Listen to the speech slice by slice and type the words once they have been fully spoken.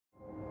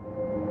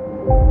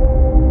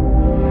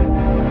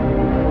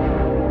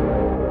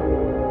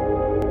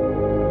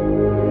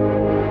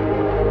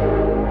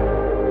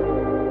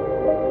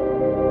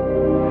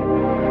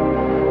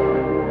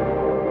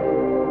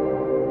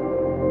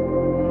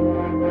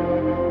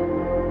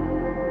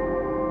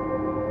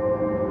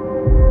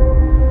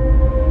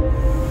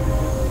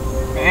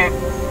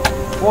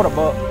What a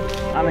buck.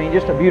 I mean,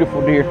 just a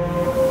beautiful deer.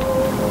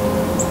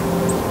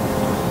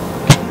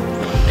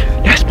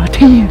 That's my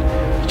 10.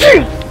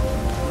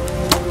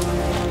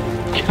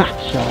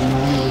 Gosh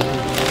almighty.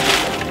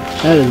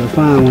 That is a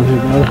fine one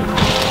here, brother.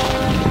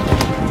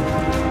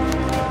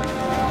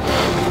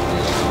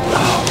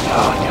 Oh,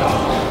 God,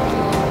 y'all.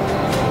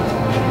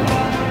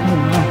 Oh,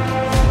 wow.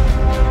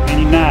 Ain't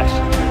he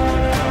nice?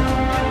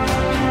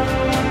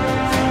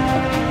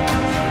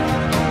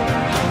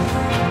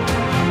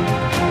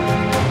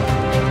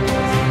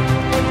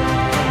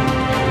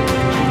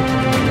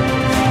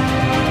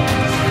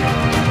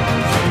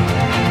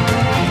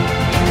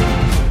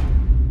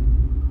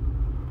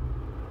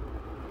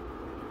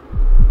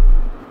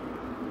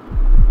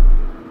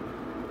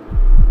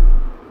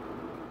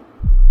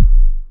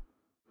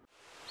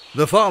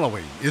 The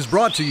following is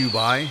brought to you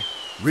by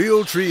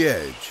Realtree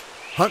Edge.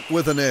 Hunt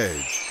with an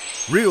edge.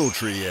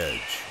 Realtree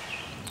Edge.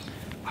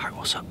 Alright,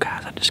 what's up,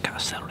 guys? I just got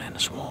settled in the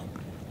swamp.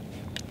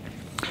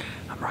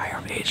 I'm right here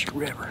on the edge of the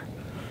river.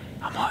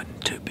 I'm hunting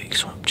 2 big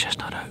swamp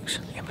chestnut oaks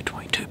in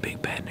between 2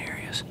 big bedding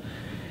areas.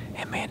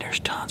 And man, there's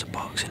tons of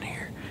bucks in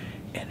here.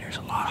 And there's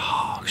a lot of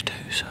hogs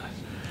too, so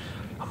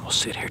I'm gonna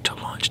sit here till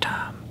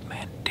lunchtime.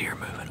 Man, deer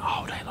moving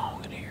all day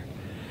long in here.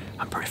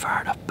 I'm pretty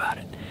fired up about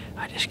it.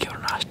 I just killed a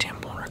nice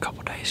 10-pointer a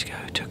couple days ago,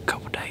 took a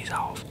couple days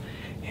off,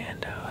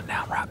 and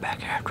now I'm right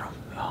back after them.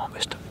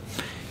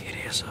 It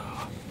is,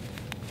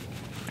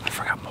 I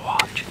forgot my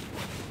watch.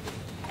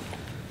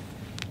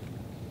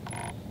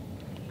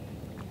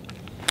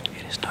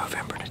 It is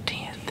November the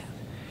 10th,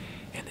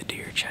 and the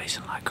deer are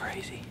chasing like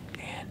crazy,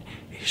 and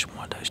it's just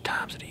one of those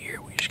times of the year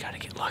where you just gotta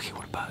get lucky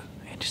with a bow,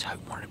 and just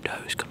hope one of them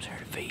does comes here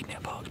to feed and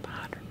that bug's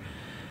behind her.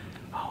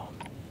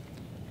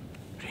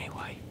 But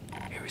anyway,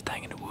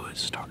 everything in the woods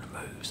is starting to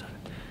move, so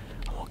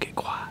I won't get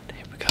quiet.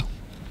 Here we go.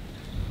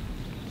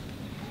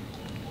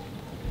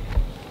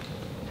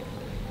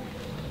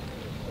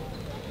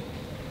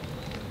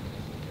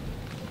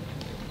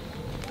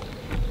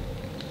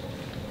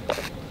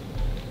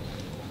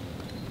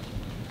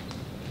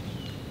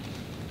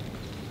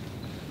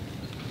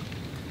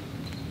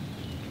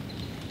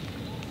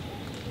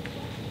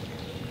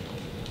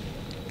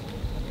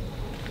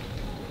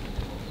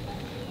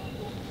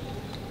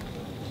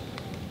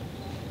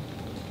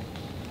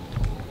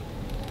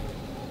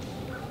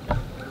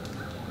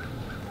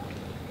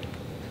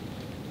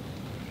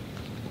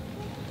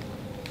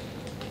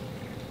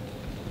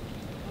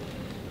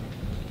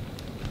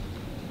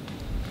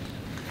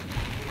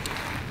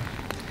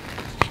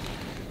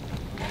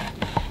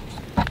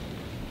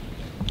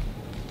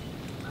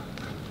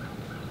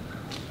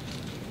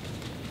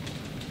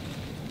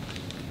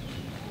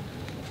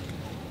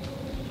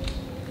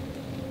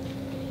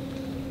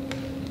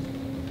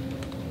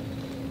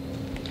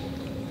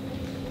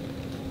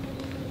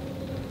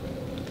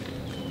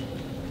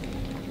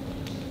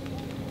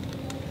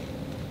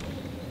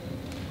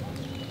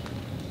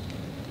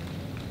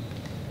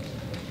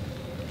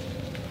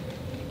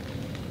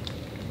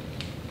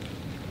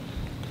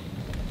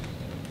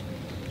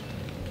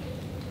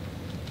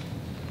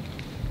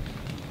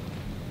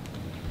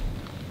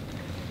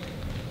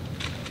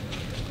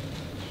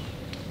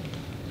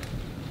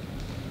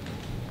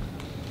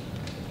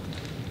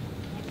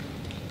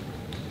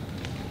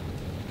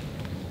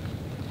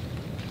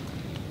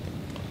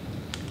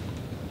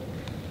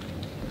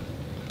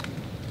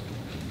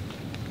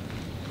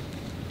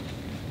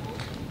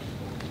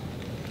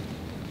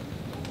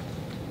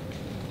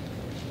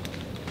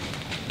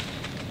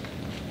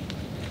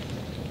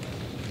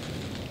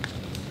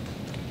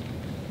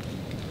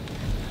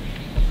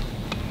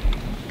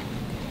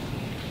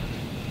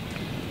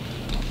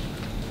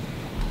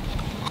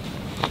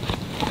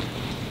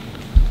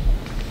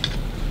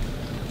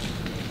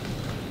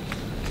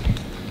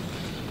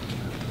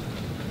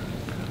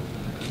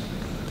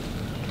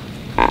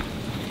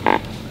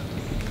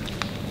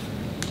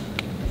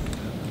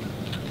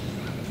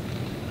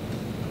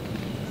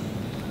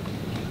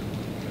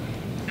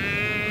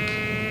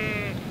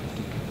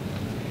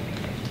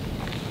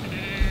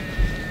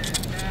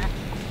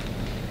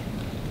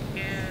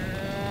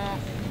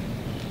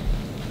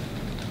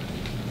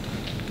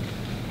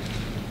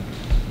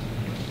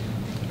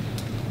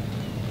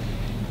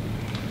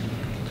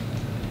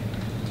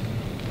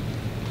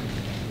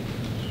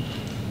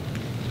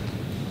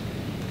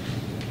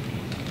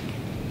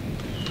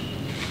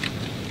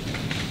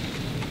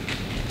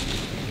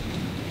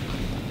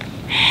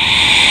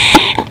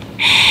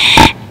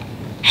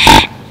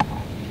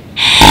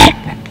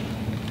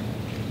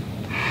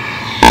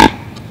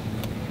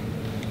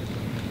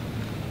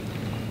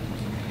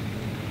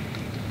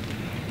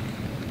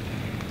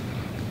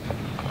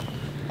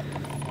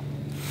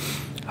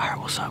 Alright,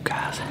 what's up,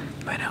 guys?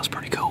 Man, that was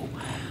pretty cool.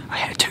 I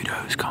had 2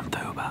 does come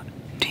through about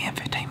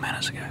 10-15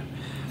 minutes ago,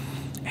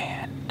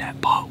 and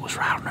that buck was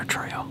right on the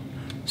trail.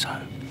 So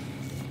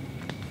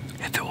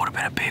if it would have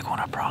been a big one,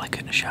 I probably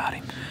couldn't have shot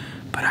him,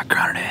 but I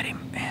grunted at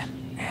him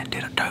and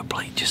did a dope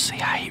bleed just to see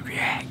how he'd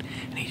react,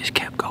 and he just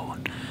kept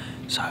going.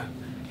 So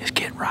it's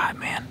getting right,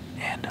 man.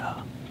 And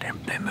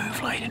they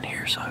move late in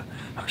here, so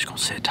I'm just gonna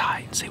sit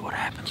tight and see what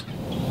happens.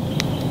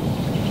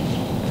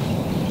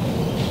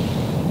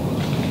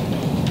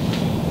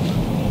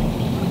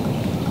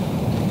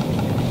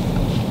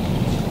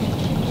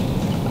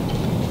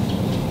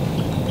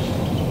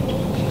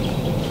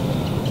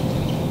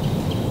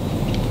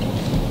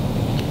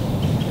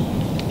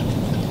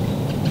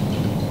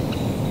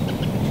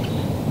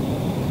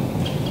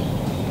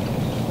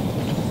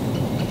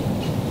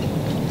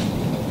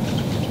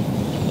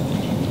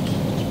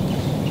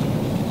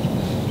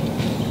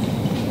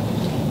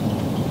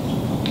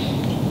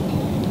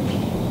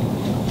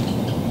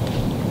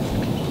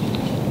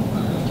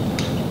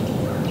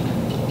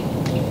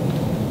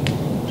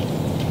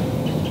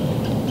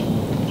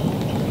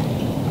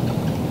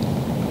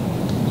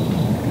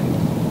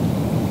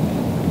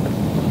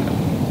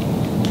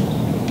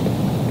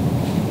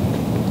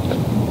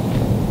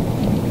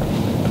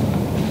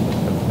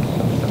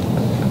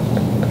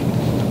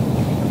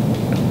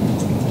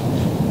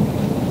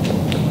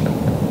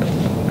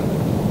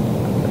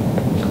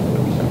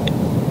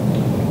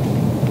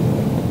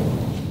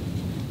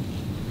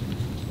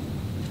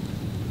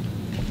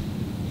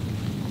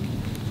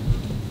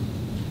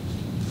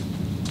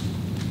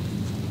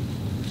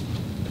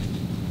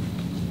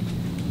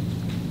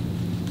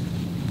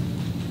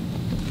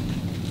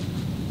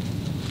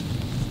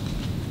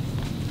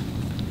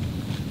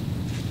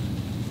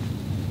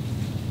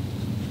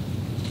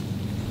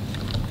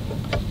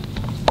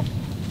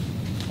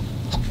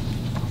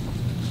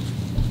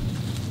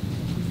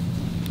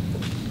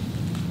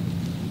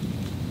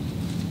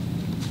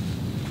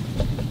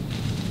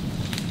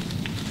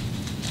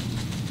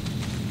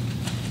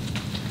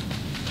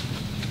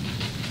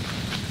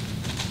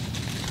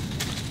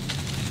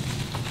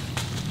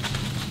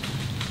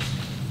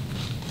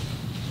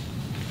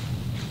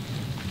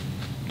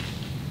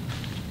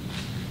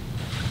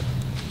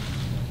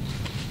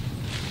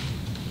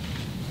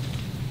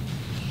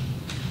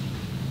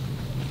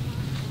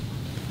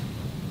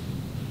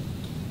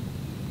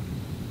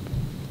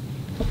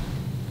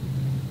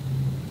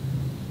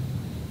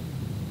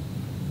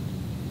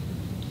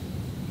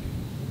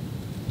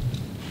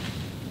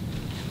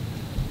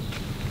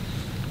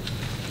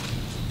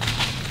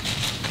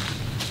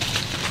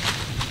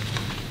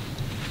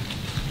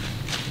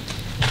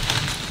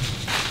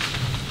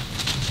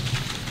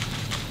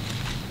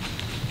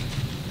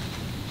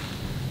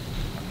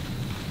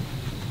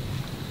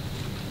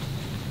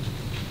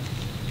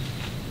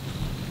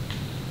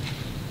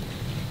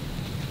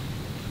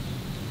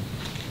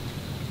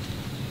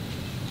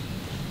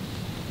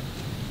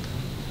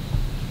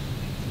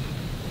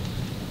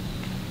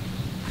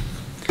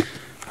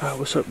 Alright,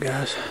 what's up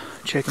guys?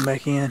 Checking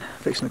back in,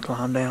 fixing to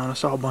climb down. I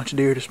saw a bunch of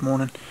deer this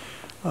morning.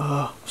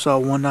 Saw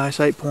one nice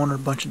 8-pointer, a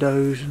bunch of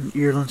does and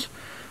yearlings,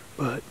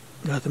 but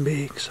nothing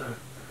big, so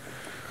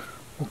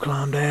we'll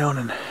climb down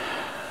and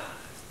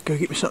go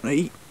get me something to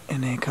eat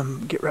and then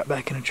come get right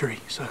back in a tree.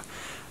 So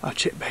I'll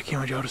check back in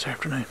with y'all this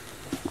afternoon.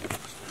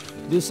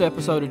 This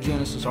episode of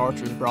Genesis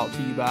Archer is brought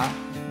to you by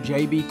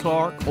J.B.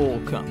 Clark Oil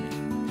Company,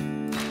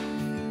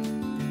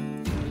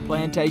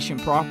 Plantation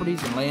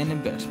Properties and Land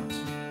Investments,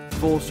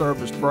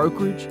 full-service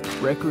brokerage,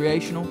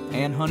 recreational,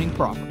 and hunting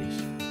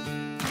properties.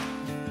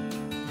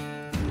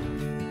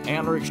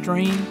 Antler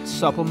Extreme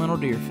Supplemental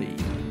Deer Feed,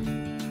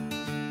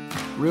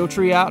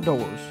 Realtree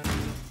Outdoors,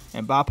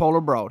 and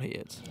Bipolar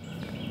Broadheads.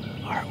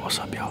 Alright, what's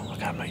up y'all? I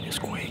gotta make this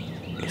quick.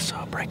 It's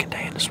breaking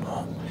day in the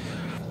swamp.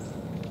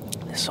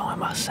 This is only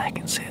my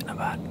second sit in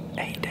about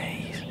 8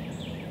 days.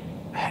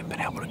 I haven't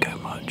been able to go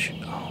much.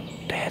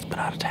 Dad's been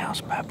out of town,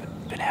 so I've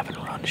been having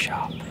to run the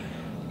shop.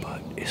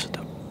 But it's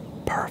the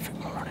perfect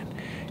morning,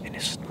 and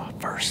this is my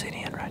first sit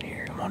in right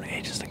here. I'm on the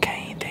edges of the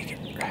cane thicket,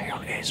 right here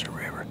on the edge of the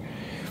river.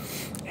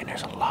 And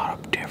there's a lot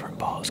of different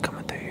bugs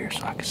coming through here,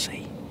 so I can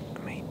see,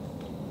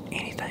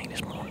 anything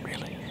this morning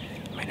really.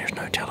 There's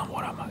no telling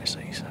what I might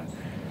see, so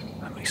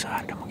I'm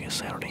excited. I'm gonna get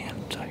settled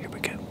in, so here we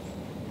go.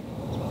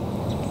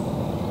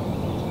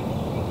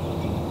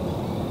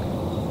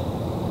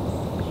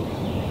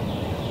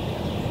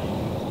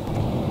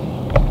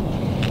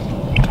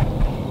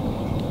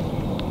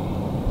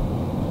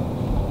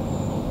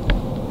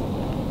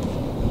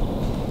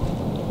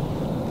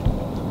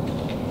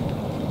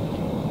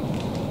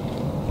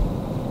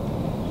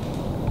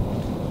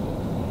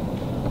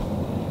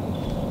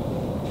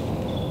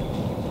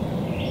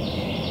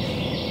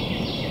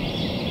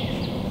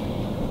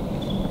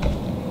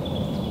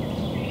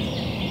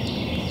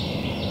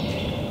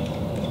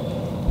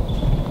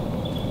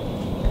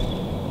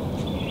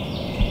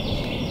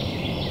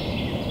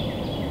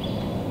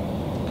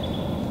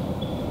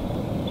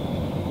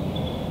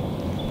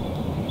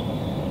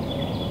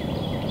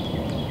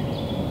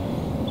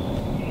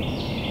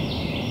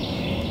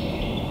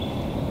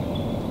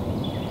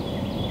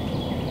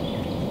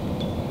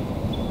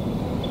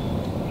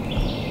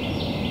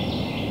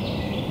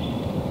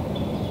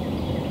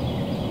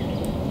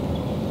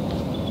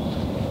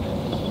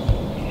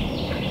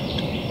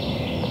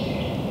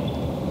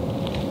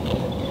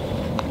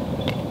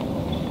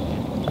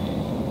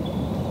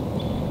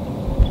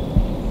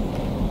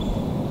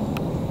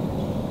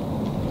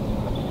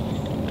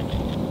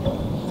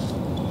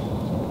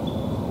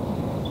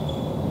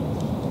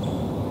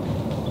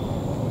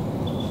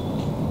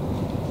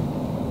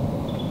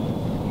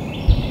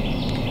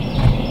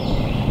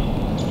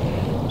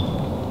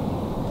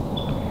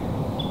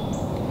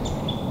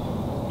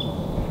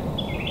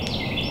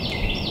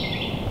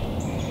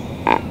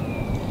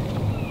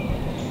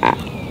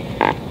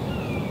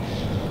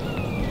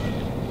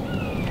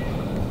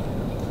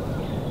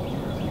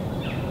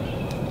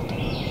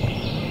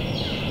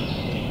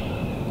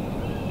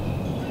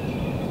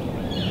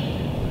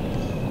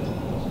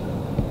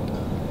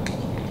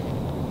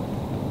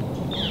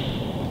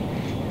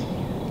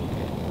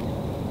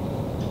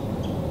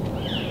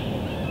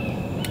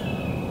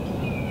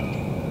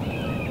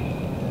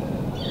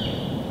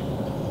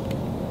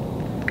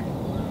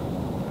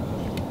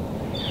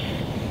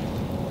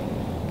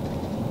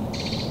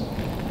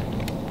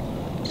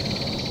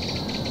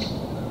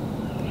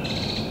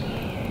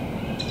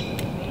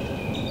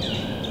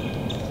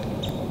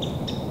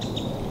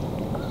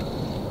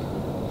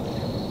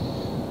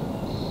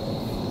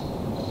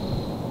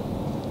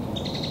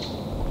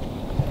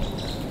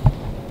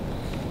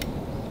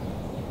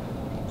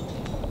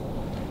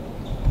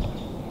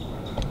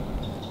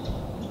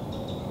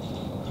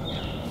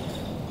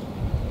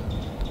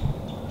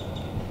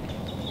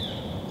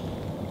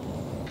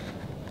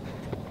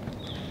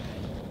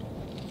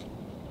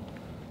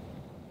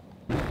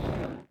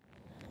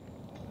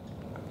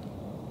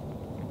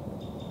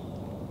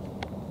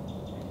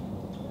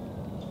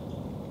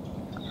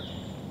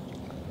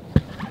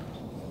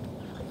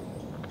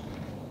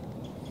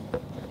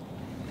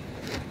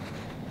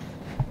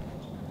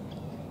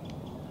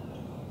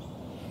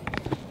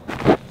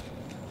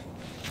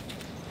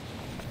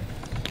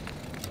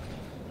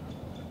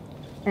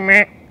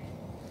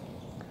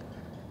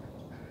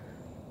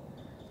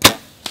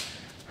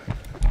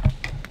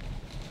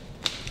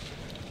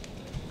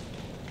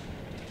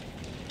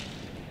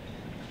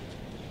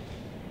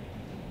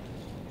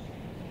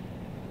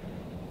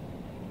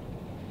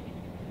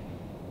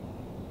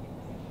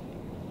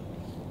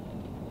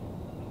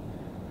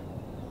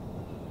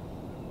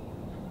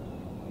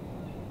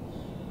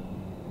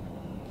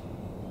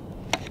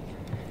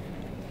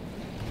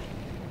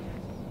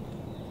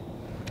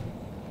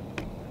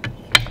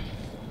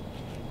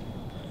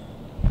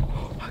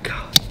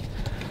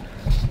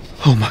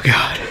 Oh my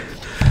God.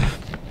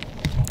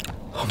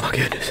 Oh my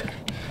goodness.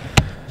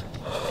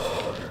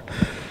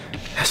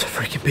 That's a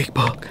freaking big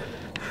buck.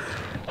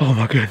 Oh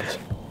my goodness.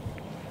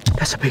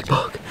 That's a big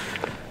buck.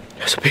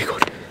 That's a big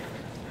one.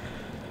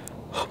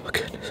 Oh my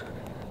goodness.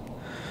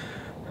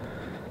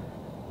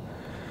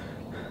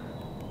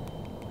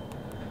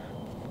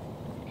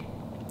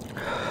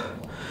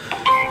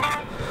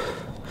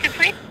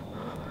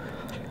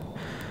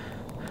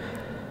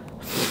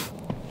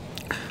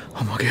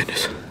 Oh my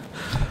goodness.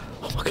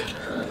 Oh my goodness.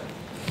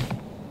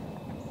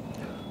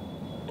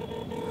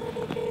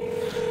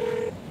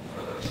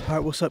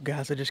 Alright, what's up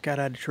guys? I just got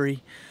out of the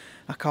tree.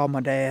 I called my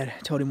dad,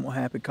 told him what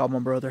happened, called my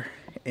brother,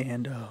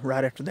 and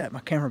right after that my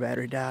camera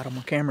battery died on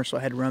my camera, so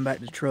I had to run back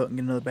to the truck and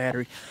get another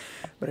battery.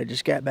 But I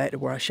just got back to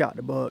where I shot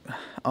the buck.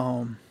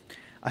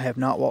 I have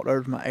not walked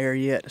over to my air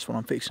yet. That's what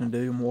I'm fixing to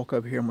do. I'm gonna walk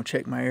over here, I'm gonna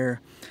check my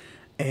air.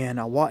 And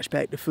I watched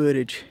back the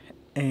footage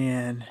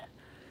and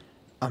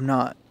I'm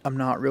not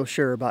real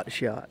sure about the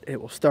shot.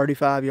 It was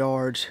 35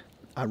 yards.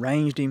 I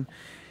ranged him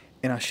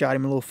and I shot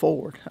him a little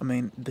forward. I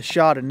mean, the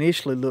shot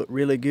initially looked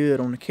really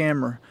good on the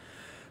camera,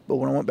 but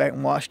when I went back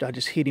and watched, I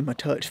just hit him a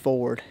touch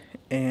forward.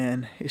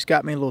 And it's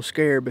got me a little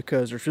scared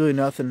because there's really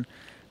nothing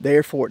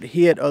there for it to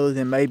hit other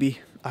than maybe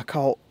I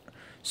caught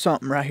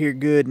something right here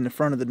good in the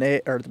front of the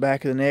neck, or the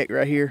back of the neck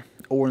right here,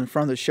 or in the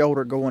front of the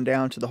shoulder going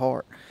down to the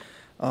heart.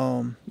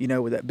 You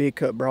know, with that big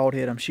cut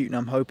broadhead I'm shooting,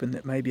 I'm hoping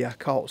that maybe I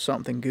caught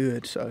something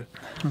good. So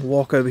I'm gonna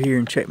walk over here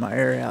and check my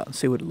air out and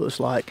see what it looks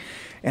like.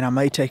 And I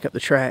may take up the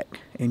track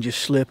and just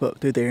slip up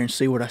through there and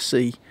see what I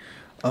see.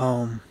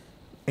 And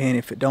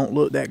if it don't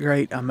look that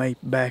great, I may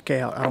back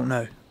out. I don't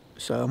know.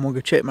 So I'm gonna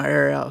go check my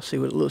air out, see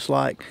what it looks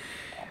like.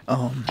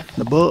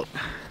 The buck,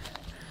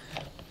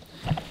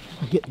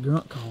 I hit the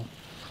grunt call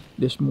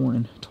this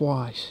morning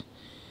twice.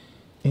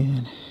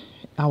 And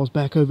I was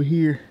back over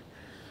here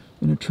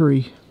in a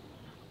tree.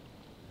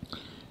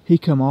 He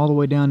come all the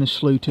way down this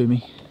slough to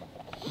me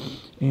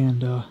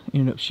and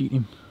ended up shooting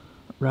him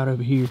right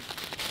over here.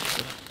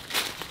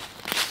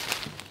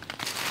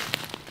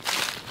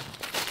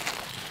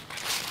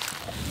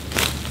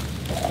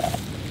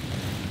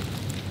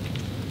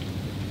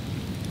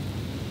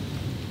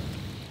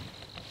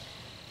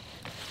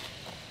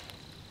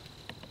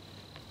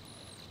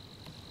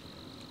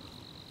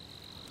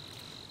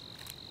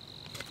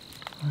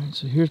 Alright,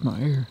 so here's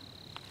my air.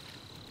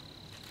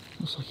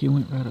 Looks like he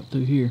went right up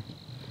through here.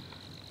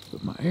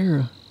 But my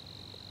arrow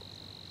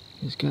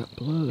has got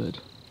blood.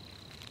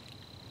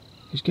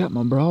 He's got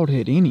my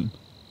broadhead in him.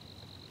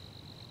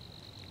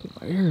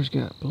 But my arrow's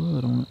got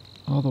blood on it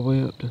all the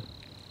way up to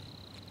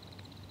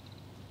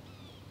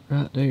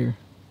right there.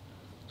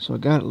 So I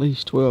got at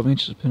least 12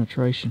 inches of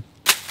penetration.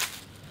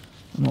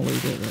 I'm gonna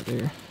leave that right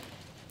there.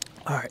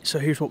 Alright, so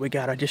here's what we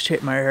got. I just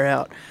checked my arrow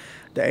out.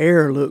 The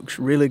arrow looks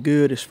really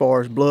good as far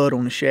as blood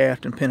on the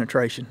shaft and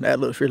penetration. That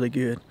looks really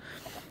good.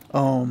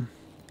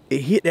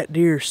 It hit that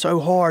deer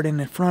so hard in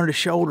the front of the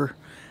shoulder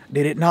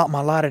that it knocked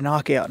my lighter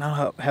knockout, and I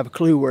don't have a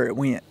clue where it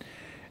went.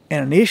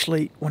 And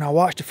initially, when I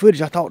watched the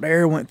footage, I thought the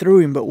arrow went through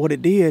him, but what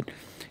it did,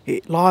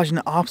 it lodged in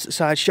the opposite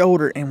side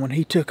shoulder, and when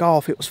he took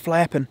off, it was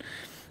flapping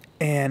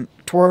and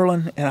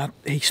twirling, and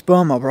he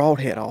spun my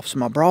broadhead off. So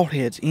my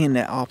broadhead's in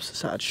that opposite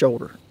side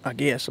shoulder, I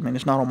guess. I mean,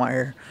 it's not on my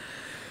arrow.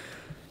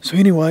 So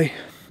anyway,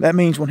 that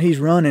means when he's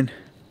running,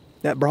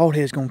 that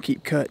broadhead's gonna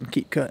keep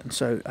cutting.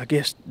 So I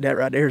guess that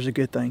right there is a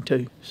good thing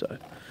too. So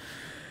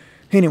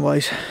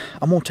anyways,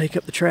 I'm gonna take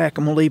up the track.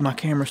 I'm gonna leave my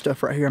camera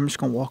stuff right here. I'm just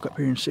gonna walk up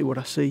here and see what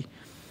I see.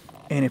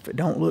 And if it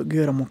don't look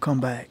good, I'm gonna come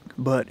back.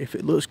 But if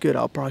it looks good,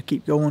 I'll probably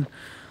keep going.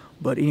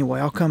 But anyway,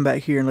 I'll come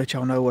back here and let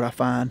y'all know what I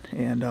find.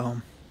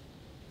 And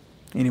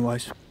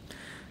anyways,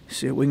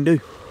 see what we can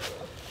do.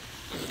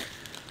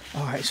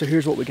 All right, so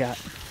here's what we got.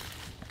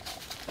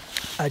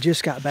 I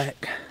just got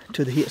back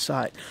to the hit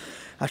site.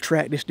 I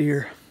tracked this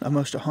deer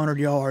almost 100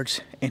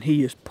 yards and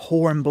he is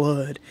pouring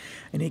blood.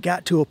 And it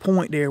got to a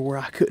point there where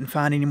I couldn't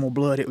find any more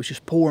blood. It was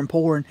just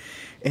pouring,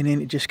 and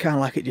then it just kind of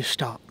like it just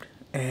stopped.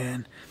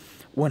 And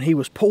when he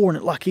was pouring,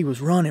 it like he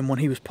was running when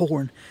he was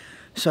pouring.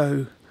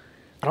 So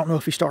I don't know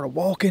if he started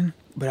walking,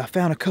 but I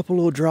found a couple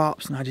little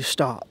drops and I just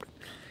stopped.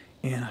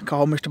 And I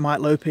called Mr. Mike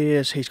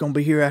Lopez. He's gonna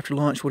be here after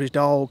lunch with his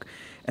dog.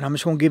 And I'm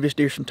just gonna give this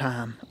deer some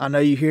time. I know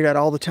you hear that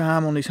all the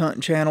time on these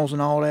hunting channels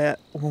and all that.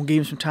 We're gonna give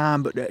him some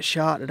time, but that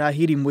shot that I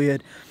hit him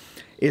with,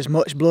 as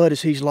much blood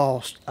as he's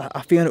lost,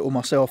 I filmed it with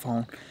my cell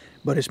phone,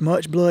 but as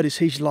much blood as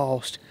he's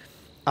lost,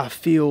 I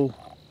feel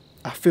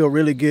I feel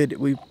really good that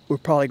we're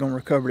probably going to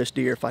recover this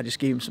deer if I just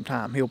give him some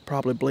time. He'll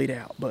probably bleed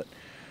out. But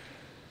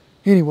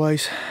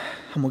anyways,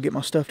 I'm going to get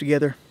my stuff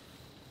together,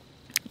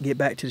 get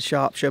back to the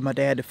shop, show my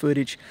dad the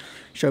footage,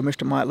 show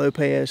Mr. Mike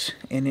Lopez,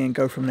 and then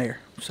go from there.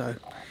 So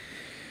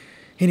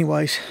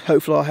anyways,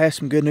 hopefully I'll have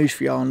some good news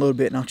for y'all in a little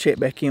bit, and I'll check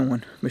back in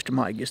when Mr.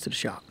 Mike gets to the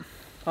shop.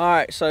 All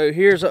right, so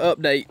here's an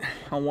update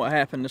on what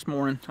happened this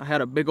morning. I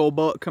had a big old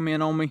buck come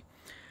in on me,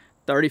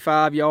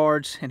 35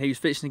 yards, and he was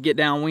fixing to get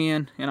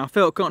downwind, and I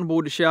felt comfortable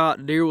with the shot.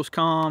 The deer was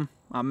calm.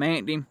 I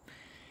manked him,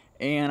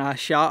 and I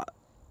shot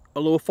a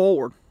little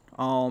forward.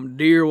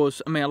 Deer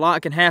was, a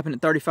lot can happen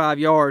at 35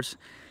 yards,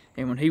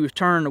 and when he was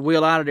turning the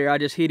wheel out of there, I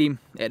just hit him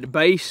at the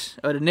base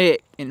of the neck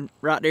and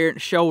right there at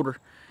the shoulder,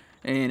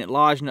 and it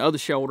lodged in the other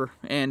shoulder,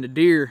 and the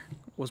deer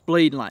was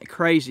bleeding like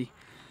crazy.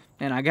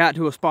 And I got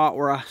to a spot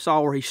where I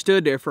saw where he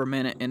stood there for a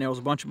minute, and there was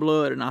a bunch of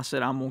blood, and I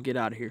said, I'm gonna get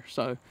out of here.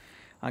 So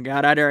I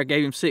got out there, I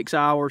gave him 6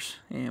 hours,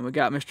 and we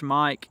got Mr.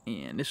 Mike,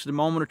 and this is the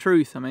moment of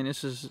truth.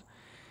 This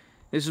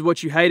is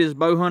what you hate as a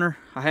bow hunter.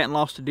 I hadn't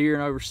lost a deer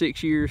in over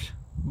 6 years,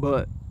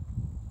 but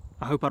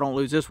I hope I don't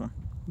lose this one.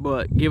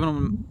 But giving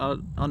him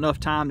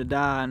enough time to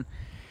die, and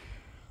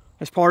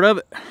that's part of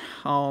it.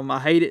 I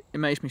hate it. It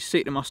makes me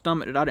sick to my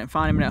stomach that I didn't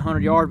find him in that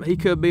 100 yards, but he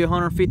could be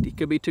 150,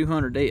 could be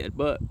 200 dead,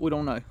 but we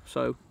don't know.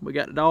 So we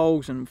got the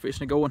dogs, and we're fixing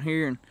to go in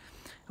here, and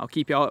I'll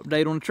keep y'all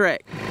updated on the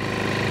track.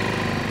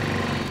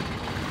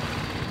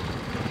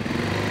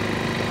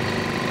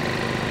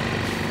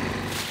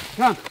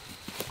 Come.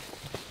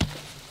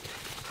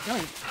 Come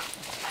here.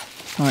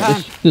 All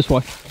right, this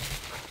way.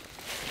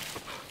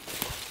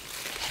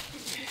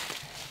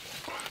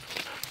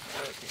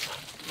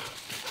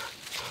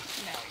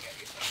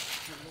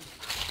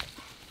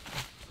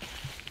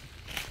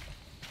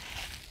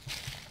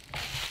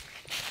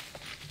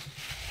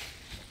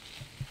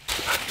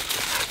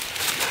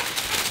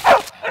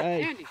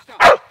 Hey. Andy,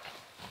 stop.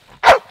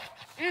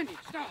 Andy,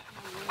 stop.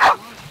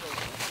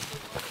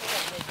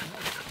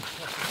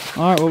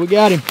 All right, well, we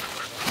got him.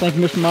 Thank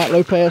you, Mr. Mike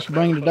Lopez, for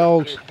bringing the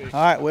dogs.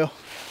 All right, well,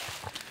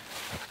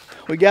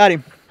 we got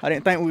him. I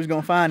didn't think we was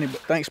gonna find him,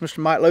 but thanks Mr.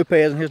 Mike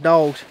Lopez and his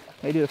dogs.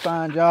 They did a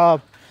fine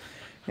job,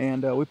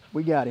 and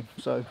we got him.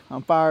 So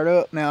I'm fired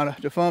up. Now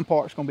the fun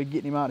part's gonna be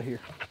getting him out of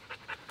here.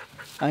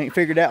 I ain't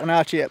figured that one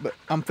out yet, but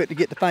I'm fit to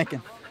get to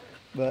thinking.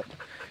 But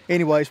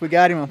anyways, we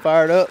got him. I'm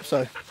fired up,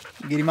 so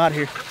get him out of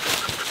here.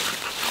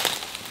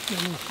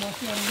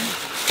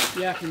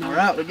 Yeah, All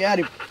right, we got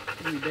him.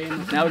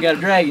 Now we got to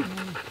drag him.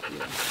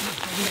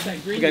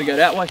 We got to go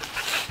that way.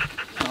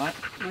 All right.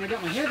 When I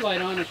got my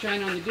headlight on, I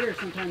shine on the deer.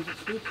 Sometimes it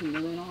spooks them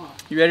and they run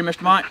off. You ready,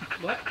 Mr. Mike?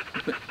 What?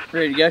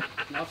 Ready to go?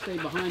 I'll stay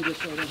behind you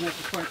so I don't have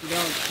to spark the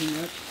dogs too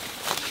much.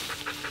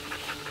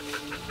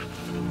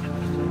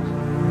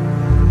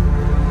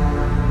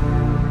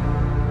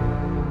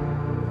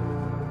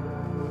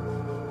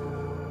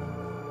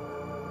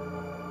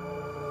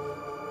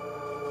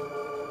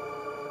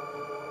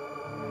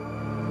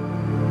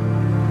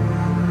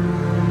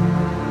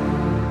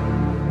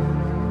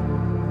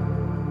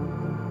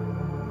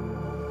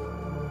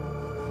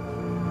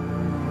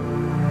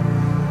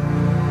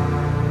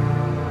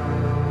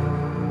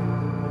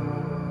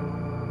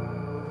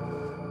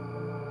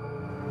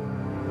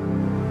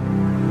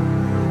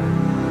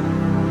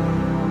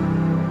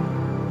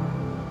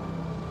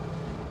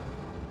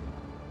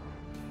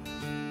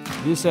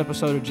 This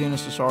episode of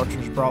Genesis Archer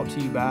is brought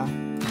to you by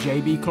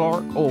J.B.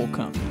 Clark Oil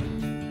Company,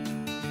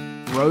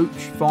 Roach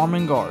Farm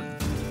and Garden,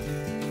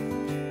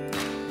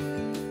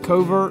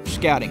 Covert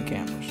Scouting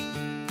Cameras,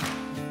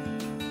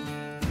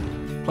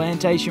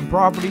 Plantation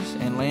Properties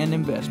and Land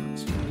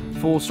Investments,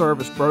 full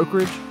service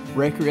brokerage,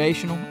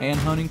 recreational and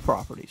hunting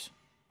properties.